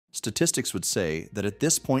Statistics would say that at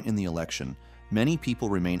this point in the election, many people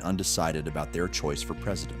remain undecided about their choice for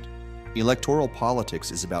president. Electoral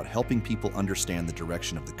politics is about helping people understand the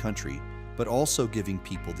direction of the country, but also giving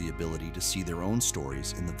people the ability to see their own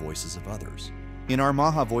stories in the voices of others. In our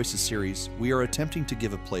MAHA Voices series, we are attempting to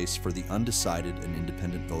give a place for the undecided and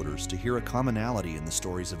independent voters to hear a commonality in the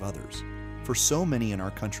stories of others. For so many in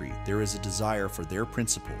our country, there is a desire for their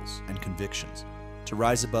principles and convictions to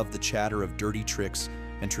rise above the chatter of dirty tricks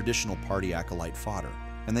and traditional party acolyte fodder,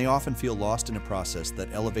 and they often feel lost in a process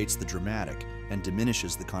that elevates the dramatic and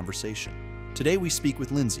diminishes the conversation. Today we speak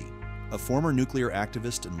with Linsey, a former nuclear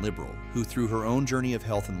activist and liberal who, through her own journey of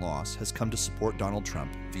health and loss, has come to support Donald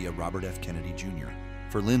Trump via Robert F. Kennedy Jr.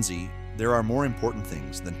 For Linsey, there are more important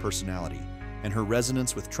things than personality, and her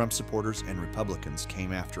resonance with Trump supporters and Republicans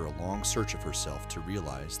came after a long search of herself to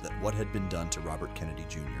realize that what had been done to Robert Kennedy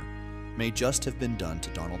Jr. may just have been done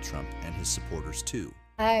to Donald Trump and his supporters too.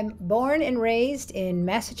 I'm born and raised in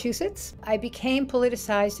Massachusetts. I became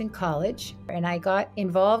politicized in college, and I got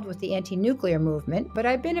involved with the anti-nuclear movement, but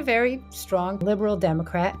I've been a very strong liberal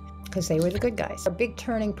Democrat because they were the good guys. A big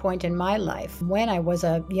turning point in my life when I was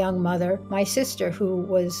a young mother, my sister, who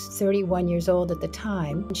was 31 years old at the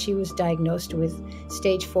time, she was diagnosed with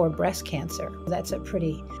stage 4 breast cancer. That's a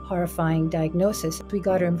pretty horrifying diagnosis. We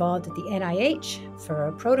got her involved at the NIH for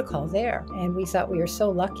a protocol there, and we thought we were so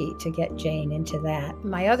lucky to get Jane into that.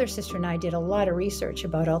 My other sister and I did a lot of research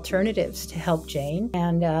about alternatives to help Jane,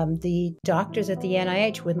 and the doctors at the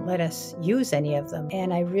NIH wouldn't let us use any of them.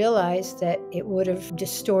 And I realized that it would have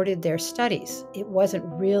distorted their studies. It wasn't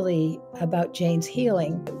really about Jane's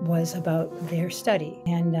healing, it was about their study.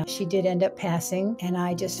 And she did end up passing, and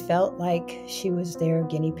I just felt like she was their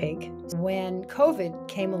guinea pig. When COVID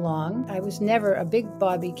came along, I was never a big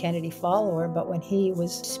Bobby Kennedy follower, but when he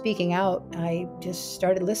was speaking out, I just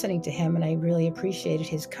started listening to him, and I really appreciated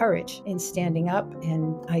his courage in standing up.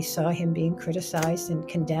 And I saw him being criticized and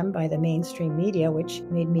condemned by the mainstream media, which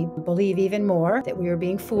made me believe even more that we were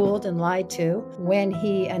being fooled and lied to. When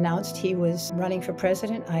he announced he was running for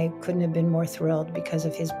president, I couldn't have been more thrilled because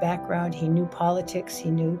of his background. He knew politics,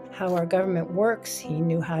 he knew how our government works, he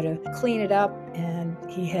knew how to clean it up, and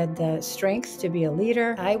he had the strength to be a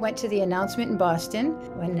leader. I went to the announcement in Boston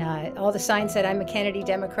when all the signs said I'm a Kennedy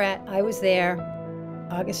Democrat. I was there.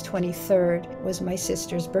 August 23rd was my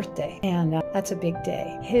sister's birthday, and that's a big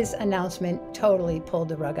day. His announcement totally pulled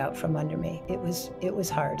the rug out from under me. It was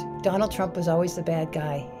hard. Donald Trump was always the bad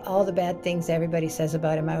guy. All the bad things everybody says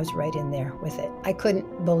about him, I was right in there with it. I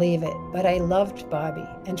couldn't believe it, but I loved Bobby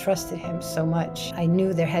and trusted him so much. I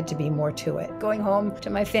knew there had to be more to it. Going home to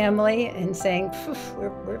my family and saying,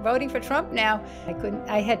 we're voting for Trump now.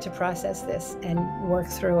 I had to process this and work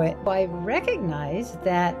through it. I recognized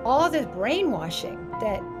that all this brainwashing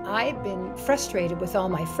that I've been frustrated with all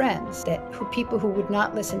my friends, people who would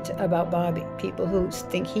not listen about Bobby, people who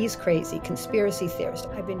think he's crazy, conspiracy theorists.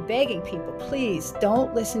 I've been begging people, please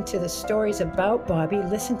don't listen to the stories about Bobby,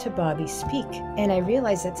 listen to Bobby speak. And I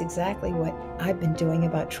realized that's exactly what I've been doing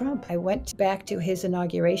about Trump. I went back to his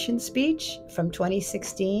inauguration speech from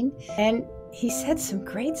 2016, and he said some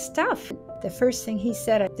great stuff. The first thing he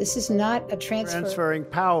said, this is not a transferring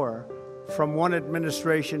power from one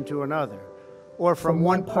administration to another, or from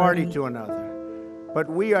one party to another. But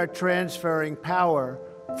we are transferring power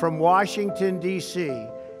from Washington, D.C.,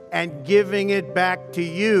 and giving it back to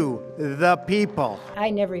you, the people. I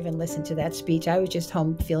never even listened to that speech. I was just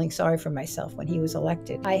home feeling sorry for myself when he was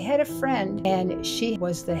elected. I had a friend, and she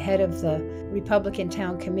was the head of the Republican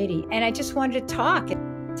Town Committee, and I just wanted to talk.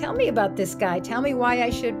 Tell me about this guy. Tell me why I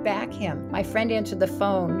should back him. My friend answered the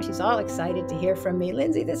phone. She's all excited to hear from me.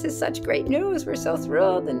 Linsey, this is such great news. We're so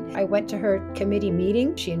thrilled. And I went to her committee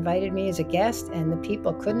meeting. She invited me as a guest, and the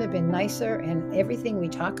people couldn't have been nicer. And everything we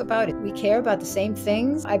talk about, we care about the same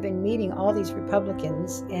things. I've been meeting all these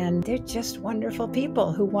Republicans, and they're just wonderful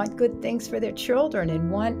people who want good things for their children and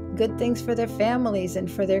want good things for their families and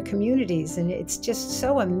for their communities. And it's just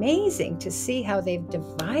so amazing to see how they've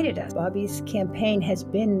divided us. Bobby's campaign has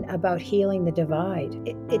been about healing the divide.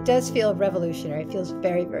 It does feel revolutionary. It feels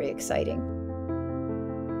very, very exciting.